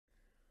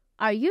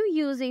Are you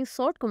using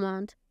sort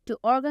command to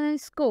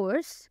organize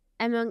scores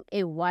among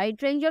a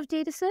wide range of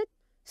dataset?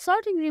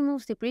 Sorting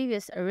removes the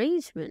previous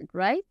arrangement,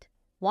 right?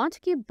 Want to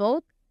keep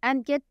both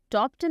and get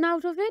top 10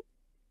 out of it?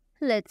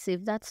 Let's see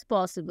if that's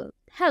possible.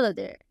 Hello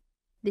there.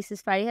 This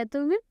is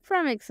Farihatul Mim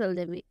from Excel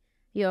Demi,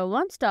 your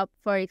one-stop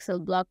for Excel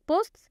blog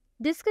posts,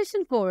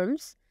 discussion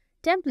forums,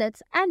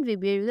 templates, and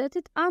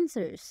VBA-related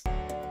answers.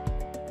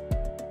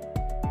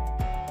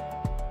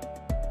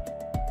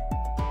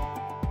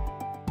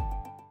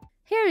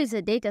 Here is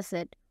a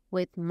dataset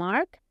with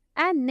mark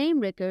and name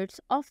records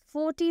of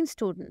 14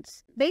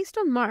 students. Based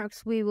on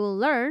marks, we will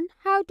learn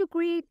how to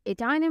create a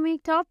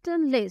dynamic top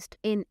 10 list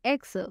in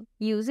Excel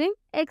using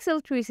Excel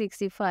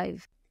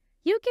 365.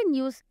 You can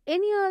use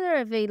any other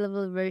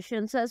available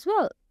versions as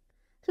well.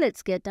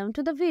 Let's get down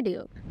to the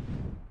video.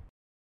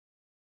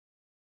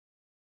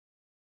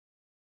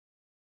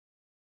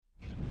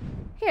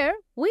 Here,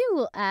 we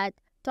will add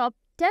top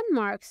 10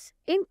 marks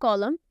in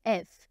column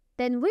F.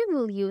 Then we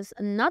will use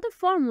another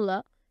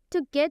formula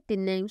to get the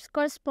names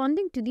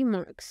corresponding to the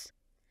marks.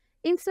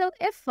 In cell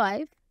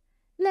F5,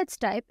 let's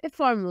type a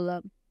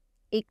formula.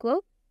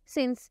 Equal,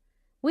 since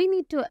we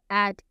need to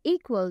add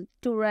equal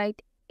to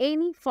write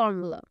any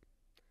formula.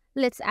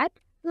 Let's add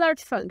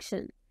large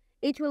function.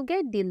 It will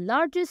get the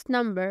largest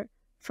number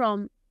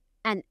from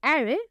an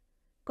array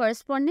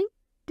corresponding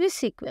to a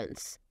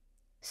sequence.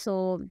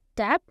 So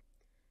tab,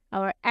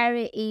 our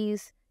array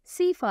is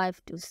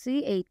C5 to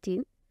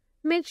C18.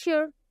 Make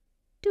sure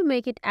to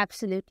make it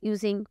absolute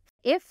using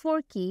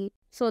F4 key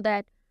so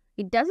that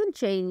it doesn't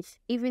change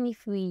even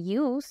if we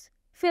use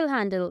fill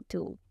handle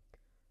tool.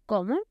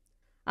 Comma,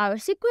 our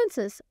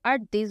sequences are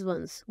these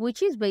ones,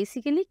 which is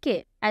basically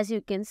K, as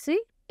you can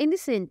see in the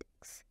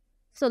syntax.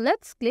 So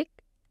let's click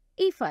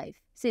E5,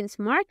 since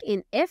mark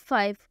in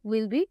F5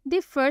 will be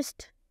the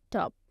first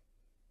top.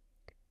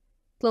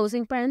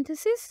 Closing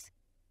parenthesis,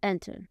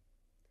 enter.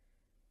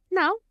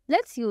 Now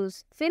let's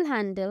use fill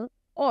handle,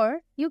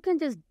 or you can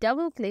just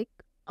double click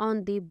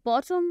on the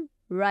bottom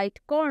right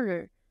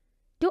corner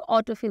to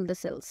autofill the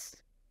cells.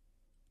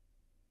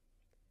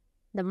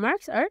 The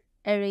marks are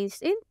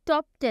arranged in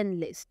top 10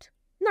 list.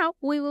 Now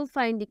we will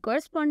find the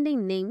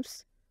corresponding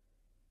names.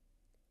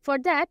 For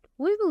that,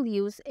 we will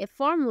use a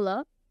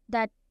formula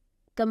that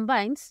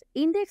combines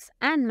index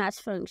and match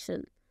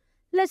function.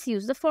 Let's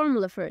use the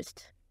formula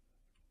first.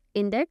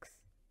 Index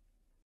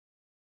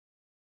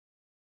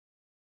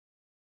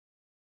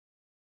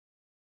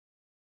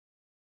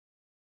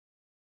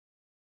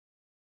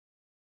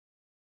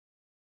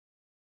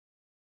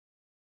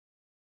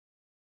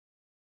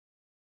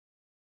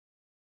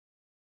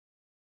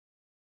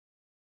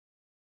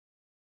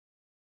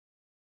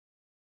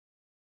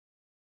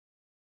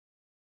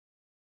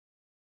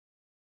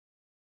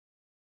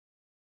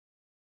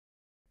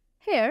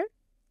here,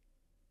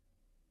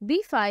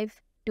 B5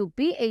 to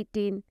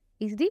B18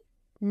 is the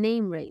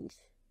name range,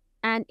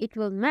 and it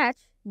will match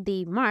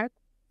the mark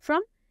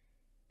from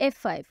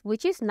F5,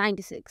 which is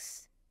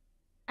 96.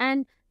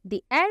 And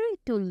the array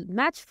to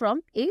match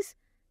from is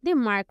the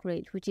mark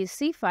range, which is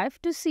C5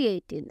 to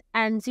C18,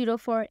 and 0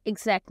 for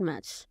exact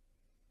match.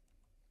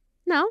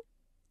 Now,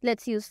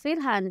 let's use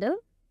fill handle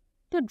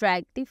to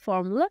drag the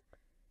formula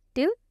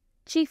till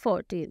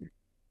G14.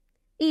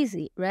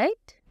 Easy,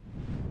 right?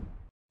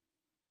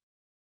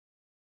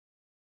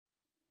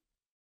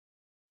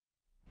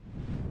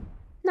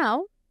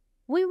 Now,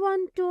 we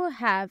want to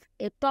have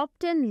a top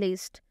 10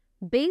 list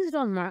based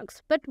on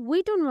marks, but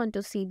we don't want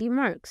to see the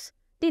marks,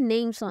 the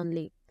names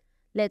only.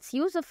 Let's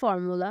use a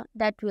formula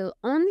that will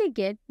only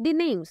get the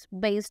names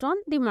based on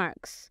the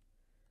marks.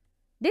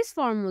 This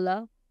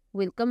formula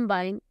will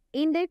combine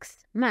index,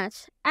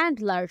 match, and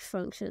large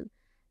function.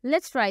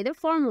 Let's try the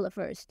formula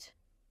first.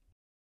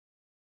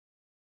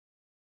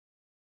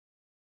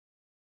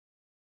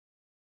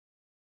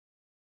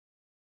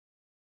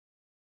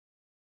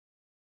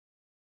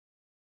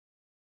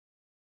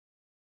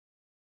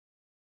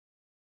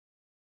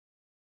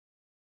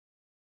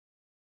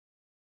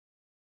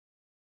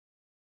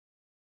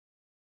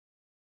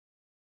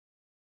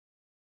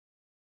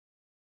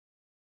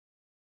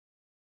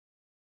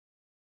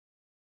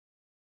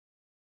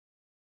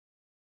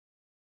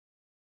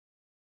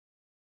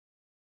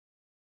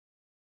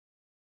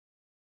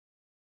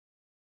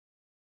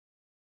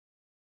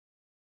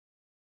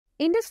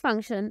 Index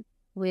function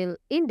will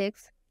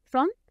index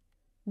from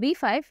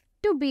B5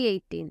 to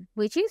B18,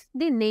 which is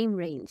the name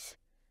range.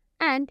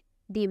 And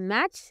the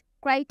match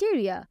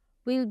criteria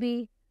will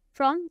be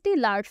from the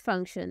large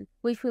function,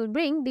 which will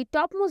bring the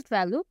topmost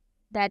value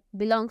that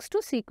belongs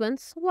to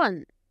sequence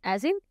 1,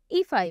 as in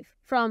E5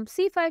 from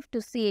C5 to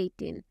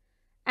C18.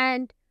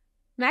 And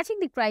matching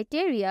the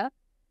criteria,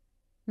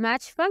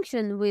 match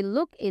function will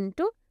look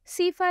into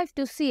C5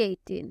 to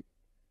C18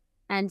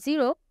 and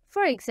 0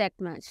 for exact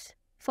match.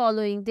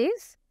 Following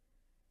this,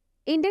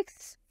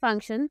 index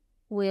function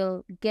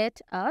will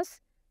get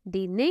us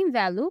the name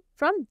value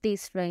from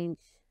this range.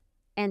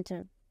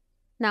 Enter.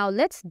 Now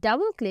let's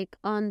double click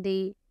on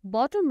the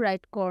bottom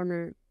right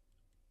corner.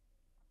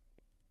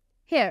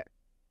 Here,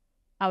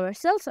 our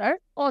cells are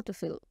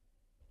autofill.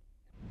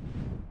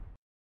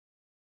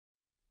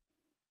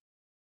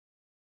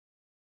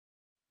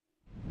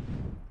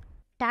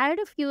 tired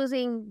of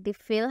using the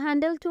fill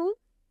handle tool?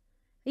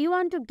 You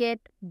want to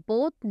get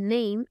both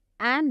name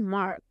and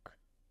mark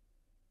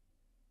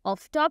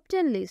of top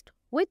 10 list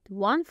with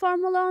one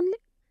formula only?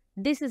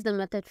 This is the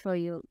method for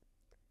you.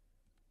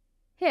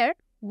 Here,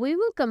 we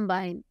will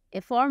combine a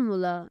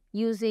formula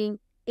using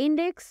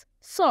index,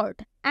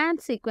 sort,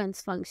 and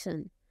sequence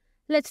function.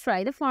 Let's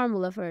try the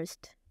formula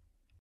first.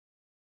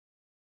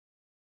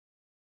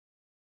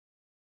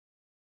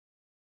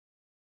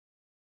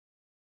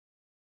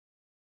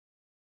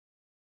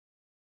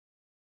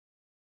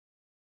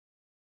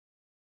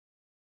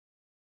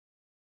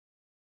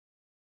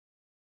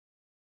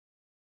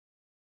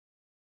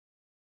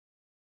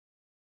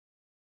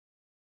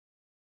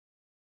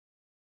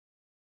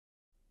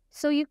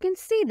 So you can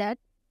see that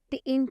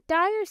the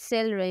entire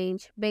cell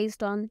range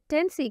based on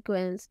 10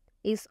 sequence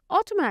is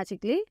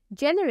automatically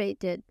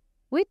generated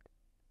with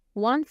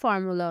one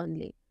formula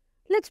only.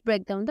 Let's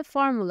break down the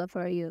formula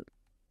for you.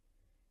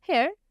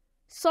 Here,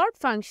 sort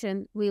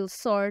function will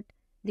sort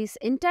this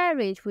entire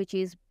range, which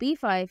is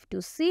B5 to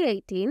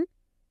C18,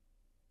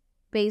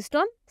 based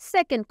on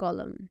second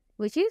column,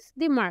 which is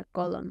the mark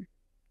column,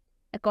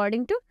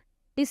 according to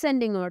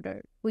descending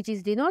order, which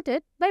is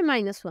denoted by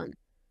 -1.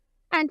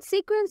 And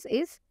sequence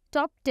is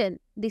top 10.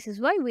 This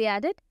is why we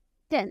added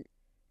 10.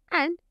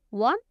 And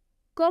 1,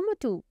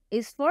 2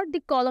 is for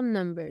the column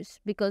numbers,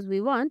 because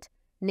we want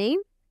name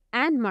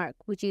and mark,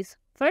 which is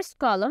first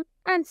column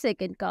and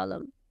second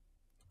column.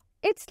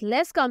 It's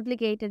less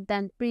complicated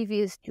than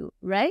previous two,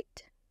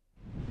 right?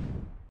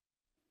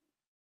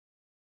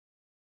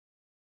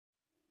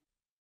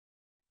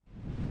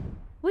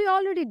 We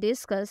already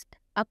discussed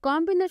a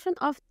combination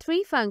of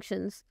 3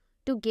 functions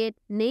to get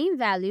name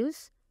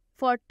values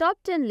for top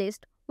 10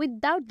 list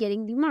without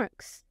getting the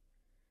marks.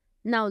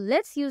 Now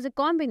let's use a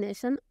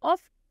combination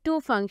of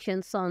 2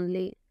 functions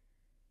only.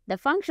 The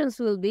functions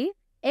will be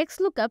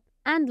XLOOKUP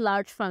and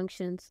large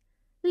functions.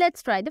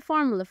 Let's try the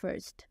formula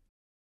first.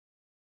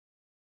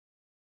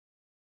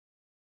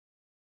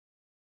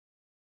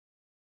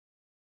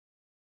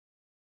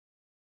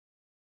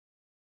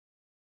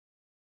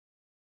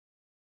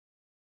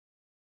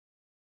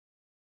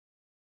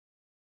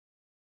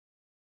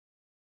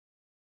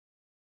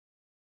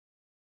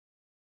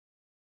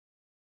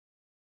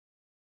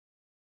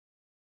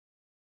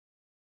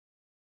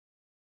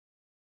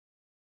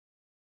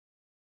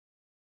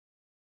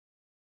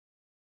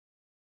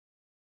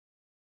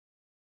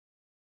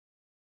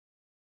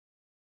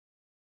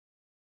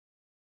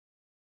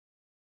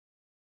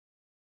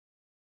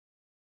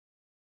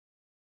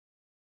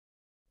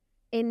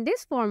 In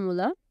this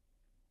formula,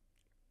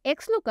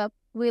 XLOOKUP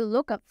will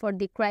look up for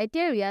the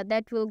criteria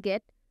that will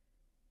get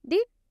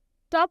the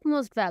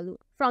topmost value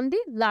from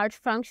the large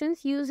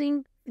functions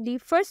using the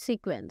first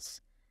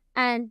sequence,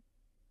 and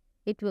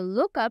it will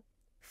look up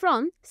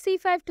from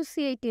C5 to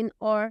C18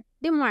 or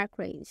the mark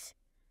range,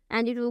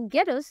 and it will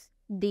get us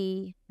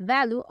the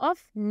value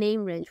of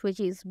name range, which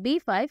is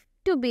B5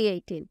 to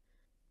B18.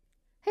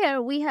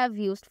 Here we have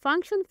used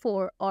function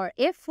 4 or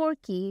F4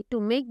 key to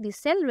make the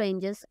cell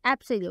ranges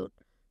absolute,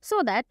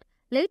 so that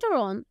later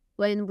on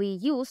when we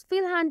use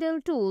fill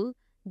handle tool,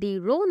 the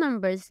row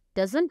numbers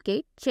doesn't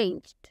get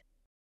changed.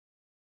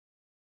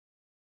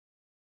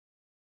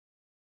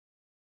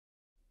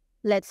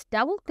 Let's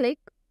double click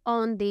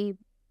on the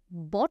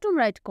bottom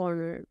right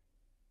corner.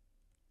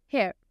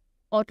 Here,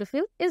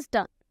 autofill is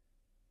done.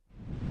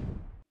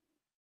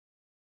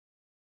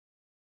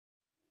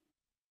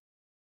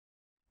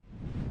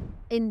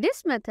 In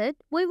this method,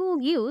 we will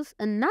use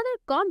another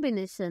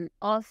combination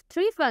of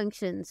 3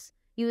 functions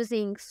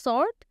using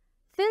sort,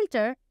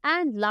 filter,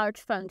 and large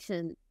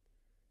function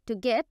to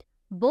get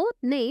both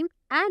name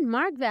and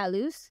mark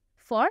values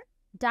for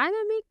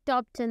dynamic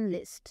top 10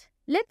 list.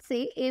 Let's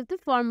see if the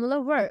formula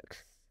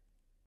works.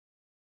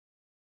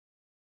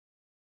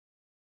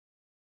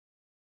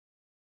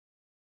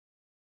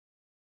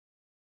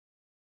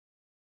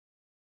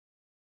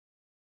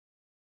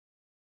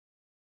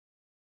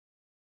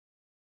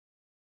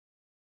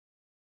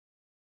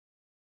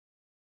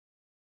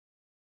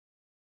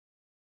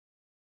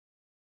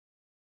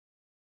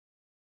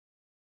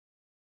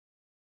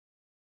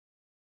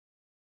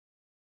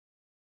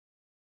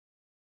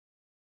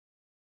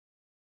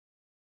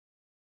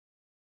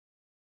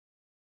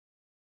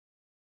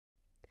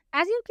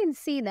 As you can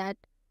see that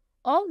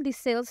all the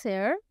cells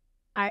here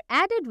are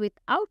added with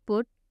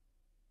output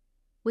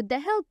with the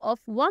help of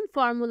one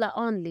formula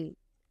only.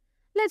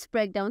 Let's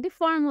break down the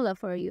formula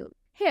for you.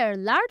 Here,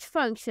 large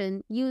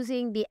function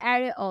using the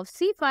array of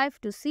C5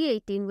 to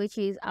C18, which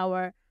is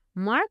our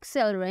mark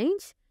cell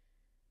range,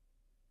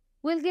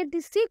 will get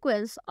the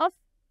sequence of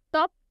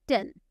top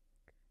 10.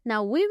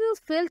 Now we will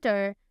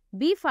filter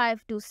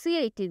B5 to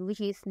C18,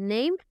 which is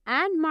name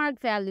and mark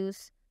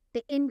values,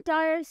 the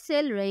entire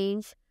cell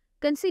range,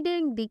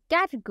 considering the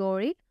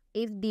category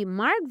if the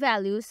mark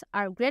values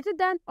are greater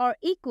than or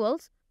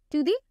equals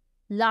to the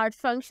large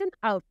function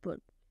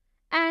output.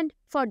 And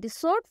for the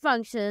sort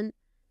function,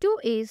 2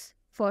 is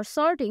for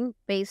sorting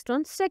based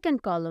on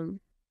second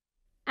column,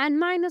 and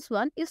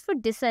 -1 is for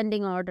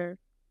descending order.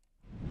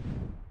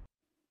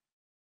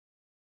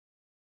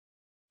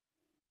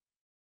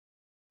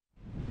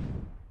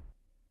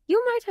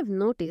 You might have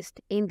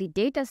noticed in the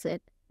dataset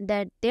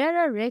that there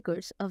are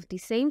records of the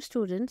same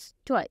students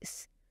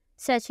twice,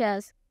 such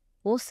as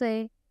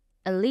Jose,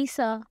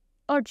 Elisa,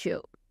 or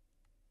Joe.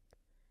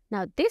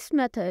 Now, this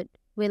method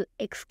will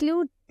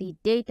exclude the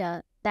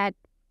data that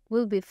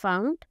will be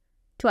found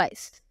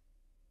twice.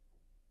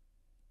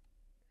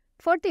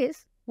 For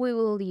this, we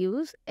will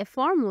use a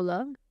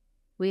formula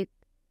with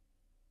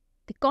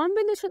the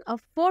combination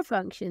of 4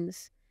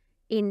 functions: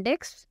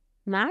 index,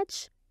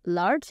 match,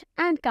 large,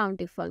 and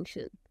countif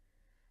function.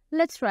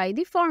 Let's try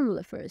the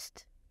formula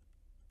first.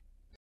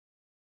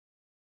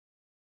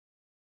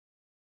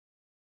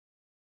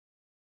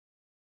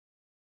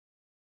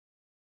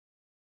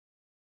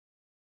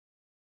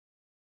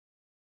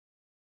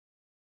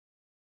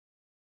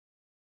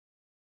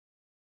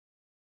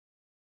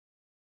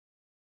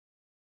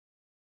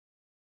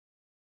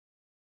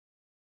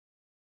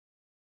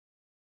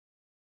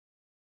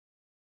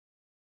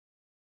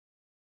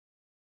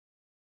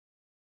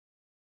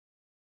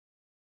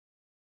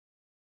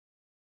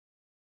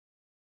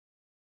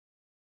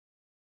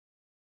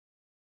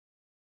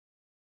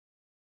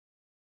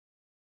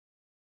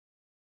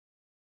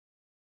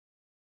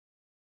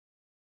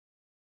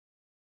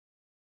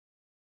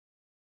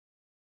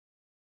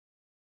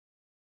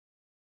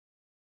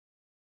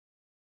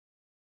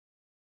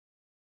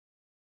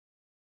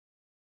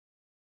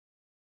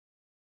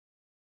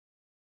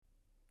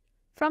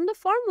 From the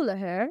formula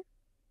here,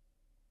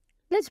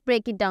 let's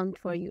break it down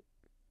for you.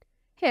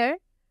 Here,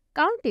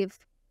 countif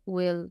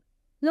will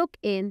look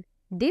in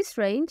this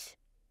range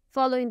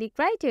following the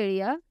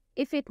criteria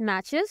if it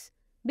matches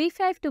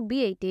B5 to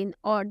B18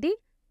 or the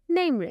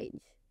name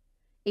range.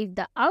 If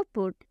the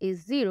output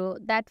is 0,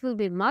 that will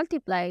be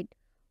multiplied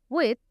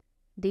with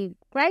the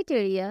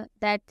criteria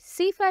that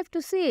C5 to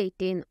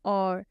C18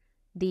 or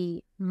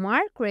the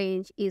mark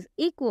range is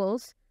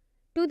equals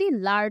to the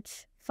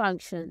large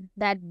function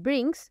that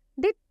brings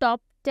the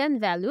top 10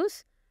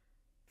 values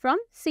from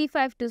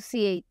C5 to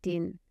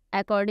C18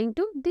 according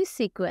to this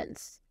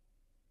sequence.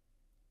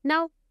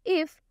 Now,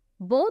 if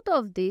both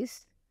of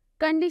these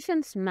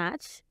conditions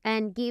match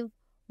and give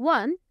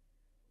 1,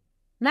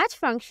 match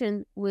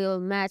function will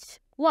match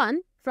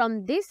 1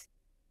 from this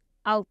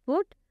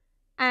output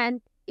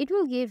and it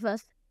will give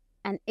us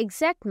an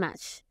exact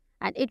match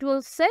and it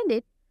will send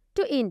it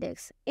to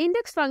index.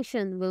 Index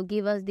function will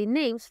give us the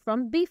names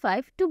from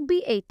B5 to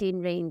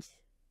B18 range.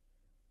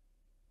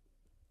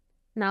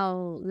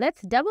 Now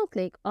let's double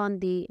click on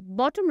the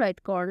bottom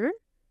right corner.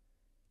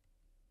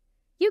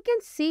 You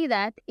can see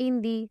that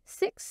in the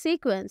 6th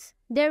sequence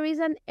there is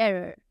an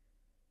error,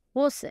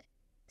 Jose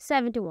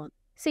 71.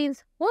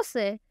 Since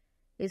Jose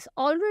is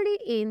already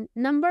in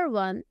number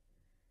 1,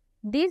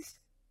 this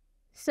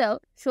cell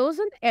shows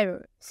an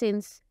error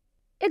since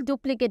a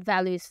duplicate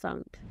value is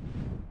found.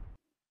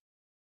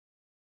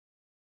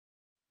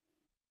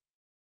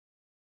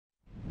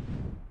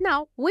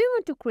 Now we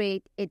want to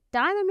create a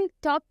dynamic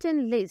top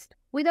 10 list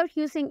without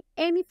using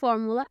any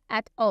formula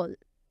at all.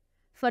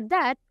 For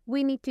that,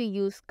 we need to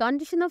use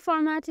conditional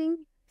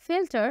formatting,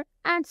 filter,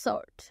 and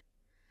sort.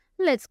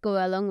 Let's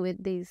go along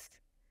with this.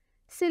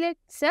 Select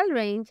cell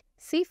range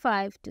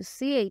C5 to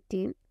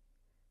C18.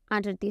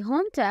 Under the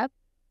Home tab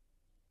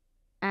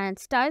and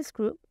Styles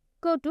group,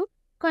 go to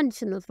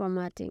Conditional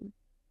Formatting.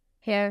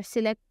 Here,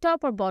 select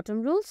top or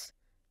bottom rules,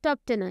 top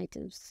 10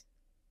 items.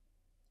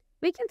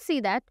 We can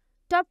see that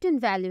top 10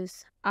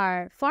 values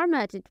are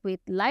formatted with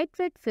light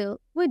red fill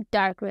with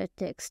dark red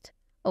text.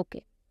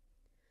 Okay.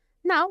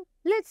 Now,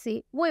 let's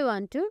see, we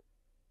want to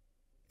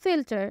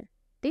filter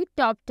the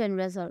top 10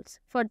 results.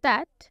 For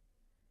that,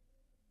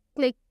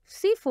 click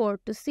C4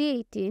 to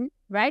C18,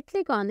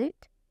 right-click on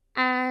it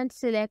and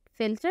select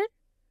Filter,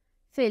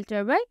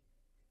 Filter by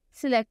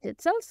Selected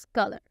Cells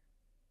Color.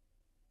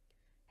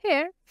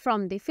 Here,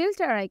 from the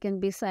filter icon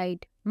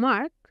beside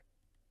Mark,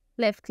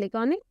 left-click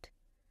on it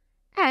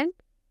and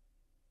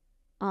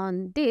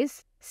on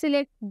this,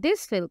 select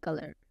this fill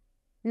color.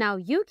 Now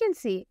you can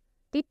see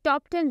the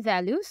top 10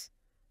 values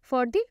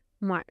for the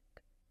mark.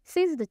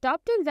 Since the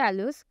top 10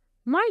 values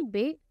might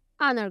be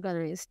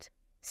unorganized,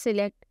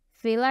 select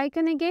fill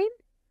icon again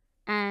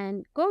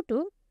and go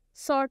to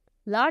sort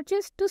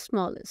largest to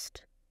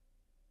smallest.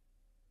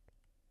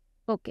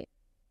 Okay.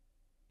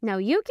 Now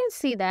you can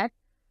see that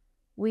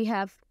we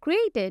have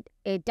created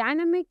a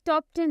dynamic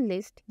top 10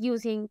 list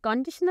using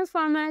conditional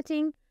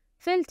formatting,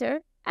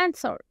 filter, and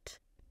sort.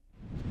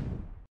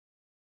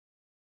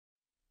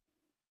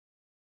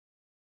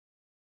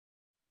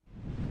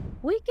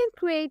 We can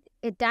create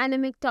a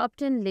dynamic top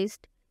 10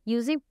 list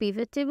using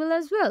pivot table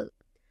as well.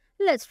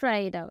 Let's try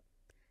it out.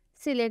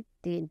 Select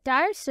the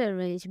entire cell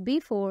range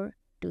B4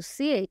 to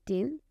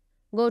C18,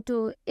 go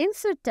to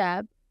Insert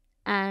tab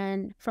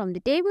and from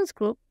the Tables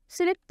group,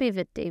 select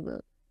Pivot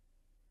Table.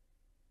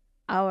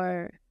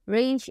 Our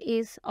range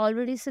is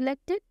already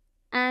selected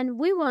and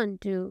we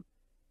want to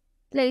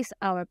place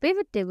our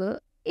pivot table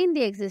in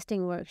the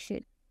existing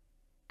worksheet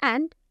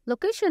and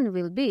location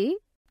will be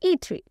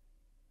E3.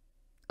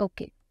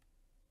 Okay.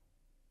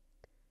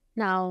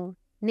 Now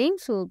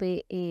names will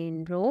be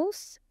in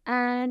rows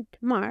and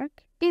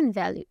mark 10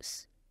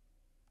 values.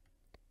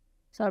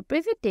 So our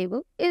prefix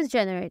table is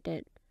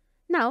generated.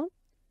 Now,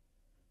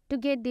 to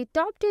get the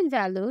top 10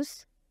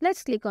 values,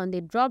 let's click on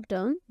the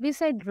drop-down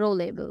beside row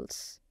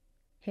labels.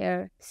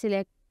 Here,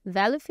 select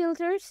Value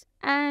Filters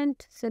and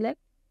select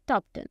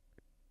Top 10.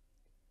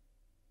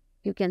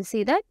 You can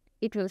see that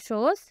it will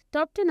show us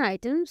top 10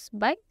 items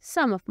by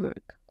sum of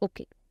mark.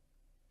 Okay.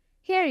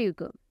 Here you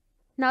go.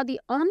 Now the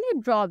only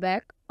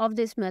drawback of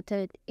this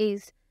method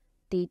is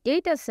the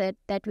data set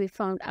that we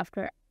found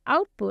after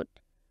output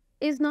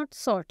is not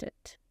sorted.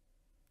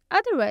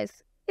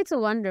 Otherwise, it's a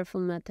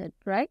wonderful method,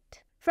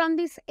 right? From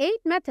these 8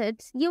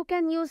 methods, you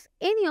can use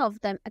any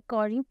of them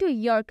according to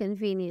your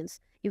convenience.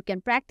 You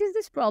can practice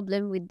this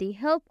problem with the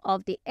help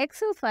of the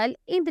Excel file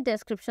in the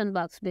description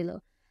box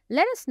below.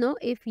 Let us know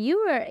if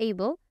you were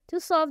able to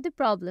solve the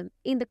problem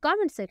in the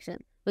comment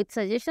section with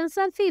suggestions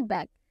and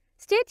feedback.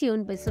 Stay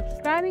tuned by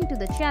subscribing to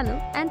the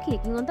channel and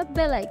clicking on the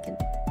bell icon.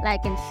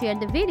 Like and share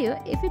the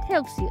video if it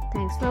helps you.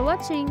 Thanks for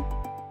watching.